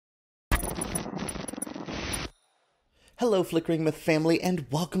Hello Flickering Myth family and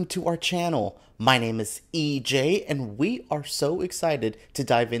welcome to our channel. My name is EJ and we are so excited to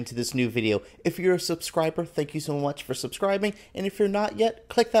dive into this new video. If you're a subscriber, thank you so much for subscribing, and if you're not yet,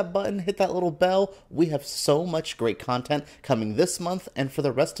 click that button, hit that little bell. We have so much great content coming this month and for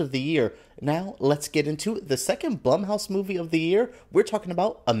the rest of the year. Now let's get into the second Blumhouse movie of the year. We're talking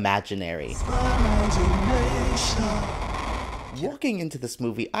about Imaginary. Walking into this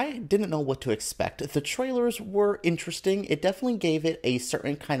movie, I didn't know what to expect. The trailers were interesting. It definitely gave it a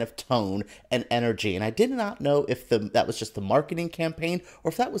certain kind of tone and energy, and I did not know if that was just the marketing campaign or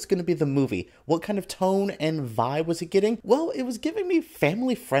if that was going to be the movie. What kind of tone and vibe was it getting? Well, it was giving me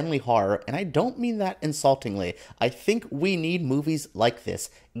family-friendly horror, and I don't mean that insultingly. I think we need movies like this.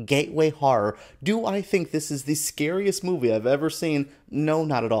 Gateway horror. Do I think this is the scariest movie I've ever seen? No,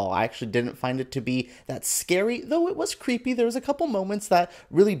 not at all. I actually didn't find it to be that scary, though it was creepy. There was a couple moments that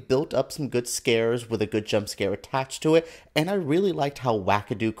really built up some good scares with a good jump scare attached to it, and I really liked how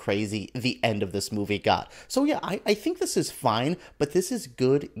wackadoo crazy the end of this movie got. So yeah, I think this is fine, but this is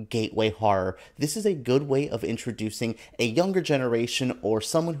good gateway horror. This is a good way of introducing a younger generation or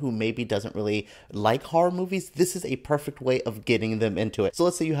someone who maybe doesn't really like horror movies. This is a perfect way of getting them into it. So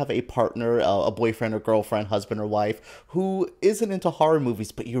let's say you have a partner, a boyfriend or girlfriend, husband or wife, who isn't into horror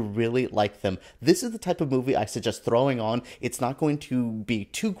movies, but you really like them. This is the type of movie I suggest throwing on. It's not going to be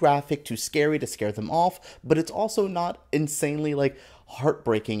too graphic, too scary to scare them off, but it's also not insanely like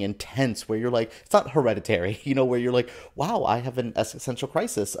heartbreaking, intense, where you're like, it's not Hereditary, you know, where you're like, wow, I have an existential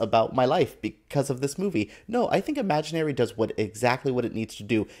crisis about my life because of this movie. No, I think Imaginary does exactly what it needs to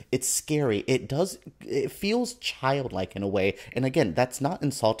do. It's scary. It feels childlike in a way. And again, that's not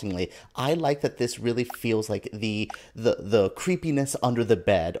insultingly. I like that this really feels like the creepiness under the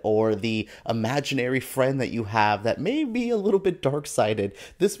bed or the imaginary friend that you have that may be a little bit dark-sided.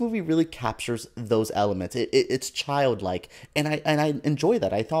 This movie really captures those elements. It's childlike, and I enjoy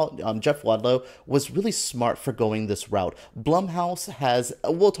that. I thought Jeff Wadlow was really smart for going this route. Blumhouse has,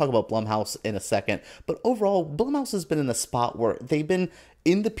 we'll talk about Blumhouse in a second, but overall, Blumhouse has been in a spot where they've been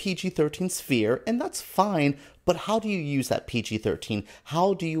in the PG-13 sphere, and that's fine, but how do you use that PG-13?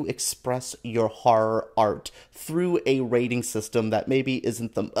 How do you express your horror art through a rating system that maybe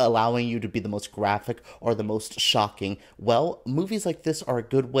isn't allowing you to be the most graphic or the most shocking? Well, movies like this are a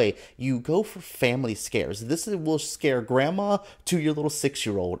good way. You go for family scares. This will scare grandma to your little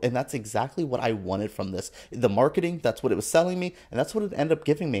 6-year-old, and that's exactly what I wanted from this. The marketing, that's what it was selling me, and that's what it ended up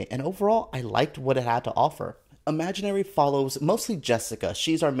giving me, and overall, I liked what it had to offer. Imaginary follows mostly Jessica.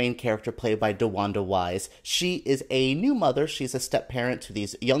 She's our main character, played by DeWanda Wise. She is a new mother. She's a step-parent to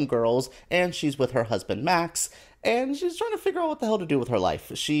these young girls, and she's with her husband, Max, and she's trying to figure out what the hell to do with her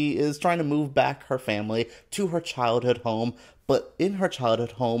life. She is trying to move back her family to her childhood home, but in her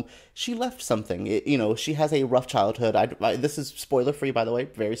childhood home, she left something. She has a rough childhood. This is spoiler-free, by the way,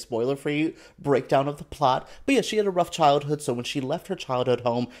 very spoiler-free breakdown of the plot. But yeah, she had a rough childhood, so when she left her childhood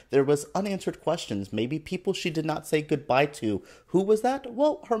home, there was unanswered questions, maybe people she did not say goodbye to. Who was that?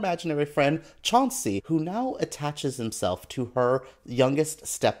 Well, her imaginary friend, Chauncey, who now attaches himself to her youngest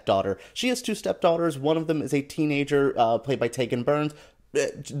stepdaughter. She has 2 stepdaughters. One of them is a teenager, played by Taegen Burns.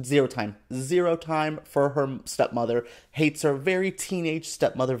 Zero time for her stepmother. Hates her, very teenage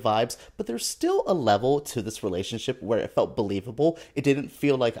stepmother vibes, but there's still a level to this relationship where it felt believable. It didn't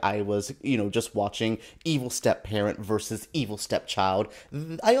feel like I was, just watching evil step-parent versus evil stepchild.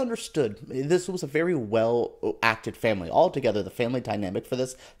 I understood. This was a very well acted family. Altogether, the family dynamic for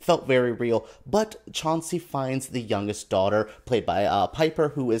this felt very real, but Chauncey finds the youngest daughter, played by Pyper,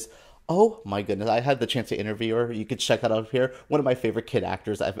 who is, oh my goodness, I had the chance to interview her. You could check out up here. One of my favorite kid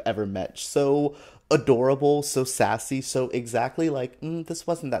actors I've ever met. So adorable, so sassy, so exactly like, this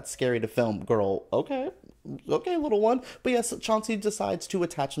wasn't that scary to film, girl. Okay, little one. But yes, Chauncey decides to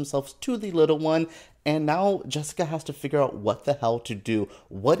attach himself to the little one, and now Jessica has to figure out what the hell to do.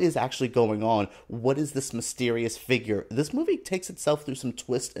 What is actually going on? What is this mysterious figure? This movie takes itself through some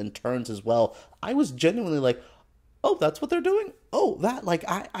twists and turns as well. I was genuinely like, oh, that's what they're doing? Oh, that, like,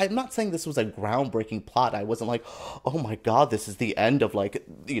 I'm not saying this was a groundbreaking plot. I wasn't like, oh my god, this is the end of, like,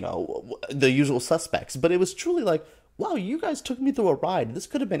 The Usual Suspects. But it was truly like, wow, you guys took me through a ride. This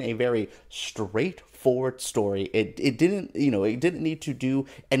could have been a very straightforward story. It didn't need to do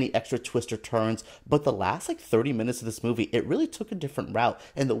any extra twists or turns, but the last like 30 minutes of this movie, it really took a different route,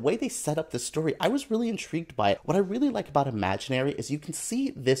 and the way they set up the story, I was really intrigued by it. What I really like about Imaginary is you can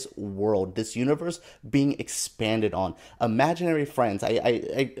see this world, this universe being expanded on. Imaginary friends.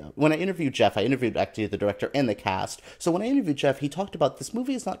 When I interviewed Jeff, I interviewed actually the director and the cast. So when I interviewed Jeff, he talked about this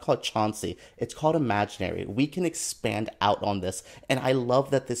movie is not called Chauncey, it's called Imaginary. We can expand expand out on this, and I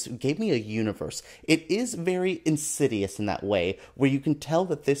love that this gave me a universe. It is very Insidious in that way, where you can tell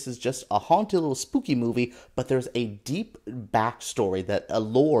that this is just a haunted little spooky movie, but there's a deep backstory, that a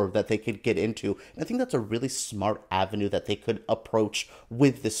lore that they could get into, and I think that's a really smart avenue that they could approach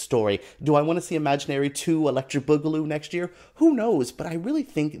with this story. Do I want to see Imaginary 2 Electric Boogaloo next year? Who knows, but I really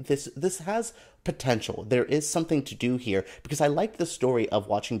think this has potential. There is something to do here, because I like the story of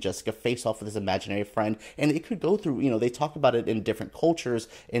watching Jessica face off with this imaginary friend, and it could go through, they talk about it in different cultures,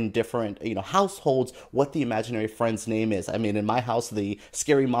 in different, households, what the imaginary friend's name is. I mean, in my house, the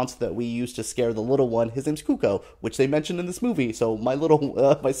scary monster that we used to scare the little one, his name's Kuko, which they mentioned in this movie. So my little,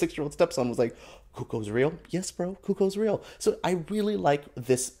 my 6-year-old stepson was like, Kuko's real? Yes, bro, Kuko's real. So I really like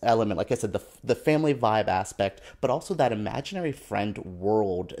this element, like I said, the family vibe aspect, but also that imaginary friend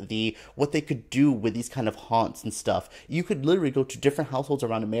world, what they could do with these kind of haunts and stuff. You could literally go to different households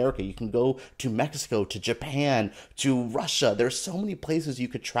around America. You can go to Mexico, to Japan, to Russia. There's so many places you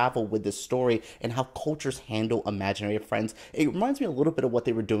could travel with this story, and how cultures handle imaginary friends. It reminds me a little bit of what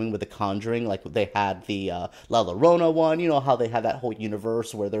they were doing with The Conjuring, like they had the La Llorona one, how they had that whole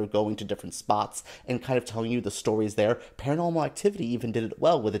universe where they're going to different spots and kind of telling you the stories there. Paranormal Activity even did it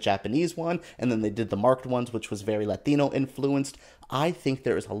well with the Japanese one, and then they did the marked ones, which was very Latino influenced. I think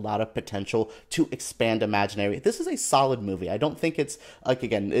there is a lot of potential to expand Imaginary. This is a solid movie. I don't think it's, like,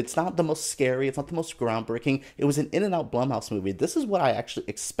 again, it's not the most scary, it's not the most groundbreaking. It was an in-and-out Blumhouse movie. This is what I actually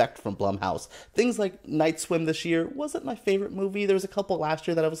expect from Blumhouse. Things like Night Swim this year wasn't my favorite movie. There was a couple last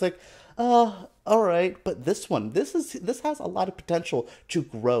year that I was like, all right, but this has a lot of potential to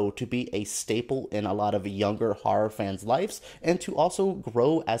grow, to be a staple in a lot of younger horror fans' lives, and to also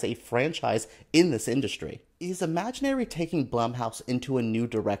grow as a franchise in this industry. Is Imaginary taking Blumhouse into a new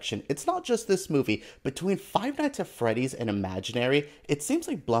direction? It's not just this movie. Between Five Nights at Freddy's and Imaginary, it seems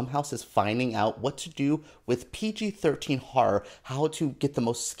like Blumhouse is finding out what to do with PG-13 horror, how to get the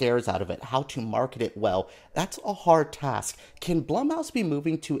most scares out of it, how to market it well. That's a hard task. Can Blumhouse be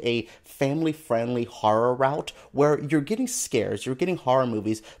moving to a family-friendly horror route where you're getting scares, you're getting horror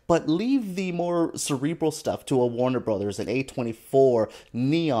movies, but leave the more cerebral stuff to a Warner Brothers, an A24,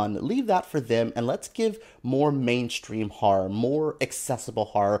 Neon, leave that for them, and let's give more mainstream horror, more accessible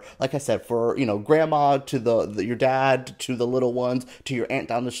horror. Like I said, for, grandma to your dad, to the little ones, to your aunt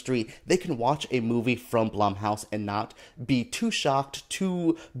down the street, they can watch a movie from Blumhouse and not be too shocked,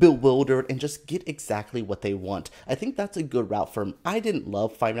 too bewildered, and just get exactly what they want. I think that's a good route for them. I didn't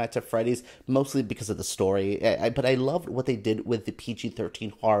love Five Nights at Freddy's, mostly because of the story, but I loved what they did with the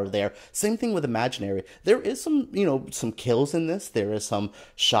PG-13 horror there. Same thing with Imaginary. There is some, some kills in this. There is some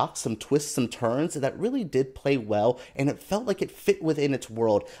shocks, some twists, some turns that really did play well, and it felt like it fit within its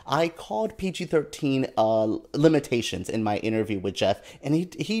world. I called PG-13 limitations in my interview with Jeff, and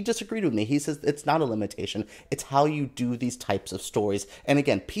he disagreed with me. He says it's not a limitation. It's how you do these types of stories. And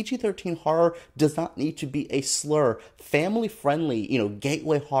again, PG-13 horror does not need to be a slur. Family-friendly,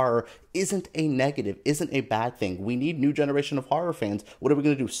 gateway horror isn't a negative, isn't a bad thing. We need new generation of horror fans. What are we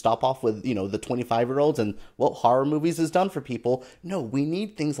going to do? Stop off with, the 25-year-olds and what horror movies is done for people? No, we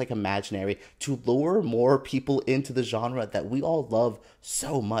need things like Imaginary to lure more people into the genre that we all love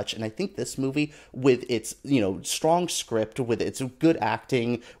so much. And I think this movie, with its, strong script, with its good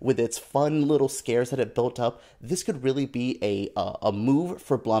acting, with its fun little scares that it built up, this could really be a move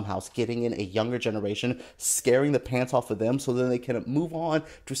for Blumhouse, getting in a younger generation, scaring the pants off of them so then they can move on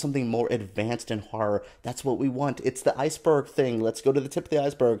to something more advanced in horror. That's what we want. It's the iceberg thing. Let's go to the tip of the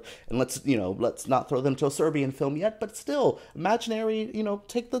iceberg, and let's not throw them to a Serbian film yet, but still, Imaginary,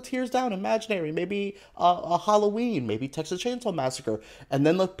 take the tears down. Imaginary, maybe a Halloween, maybe Texas Chainsaw Massacre, and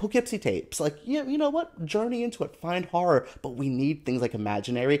then the Poughkeepsie tapes. Like, you know what? Journey into it. Find horror, but we need things like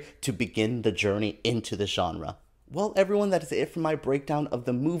Imaginary to begin the journey into the genre. Well, everyone, that is it for my breakdown of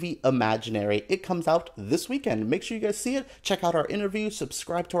the movie Imaginary. It comes out this weekend. Make sure you guys see it. Check out our interview.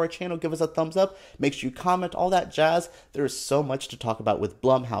 Subscribe to our channel. Give us a thumbs up. Make sure you comment, all that jazz. There is so much to talk about with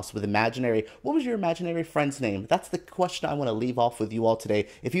Blumhouse, with Imaginary. What was your imaginary friend's name? That's the question I want to leave off with you all today.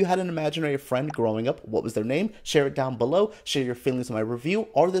 If you had an imaginary friend growing up, what was their name? Share it down below. Share your feelings on my review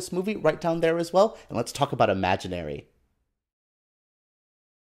or this movie right down there as well. And let's talk about Imaginary.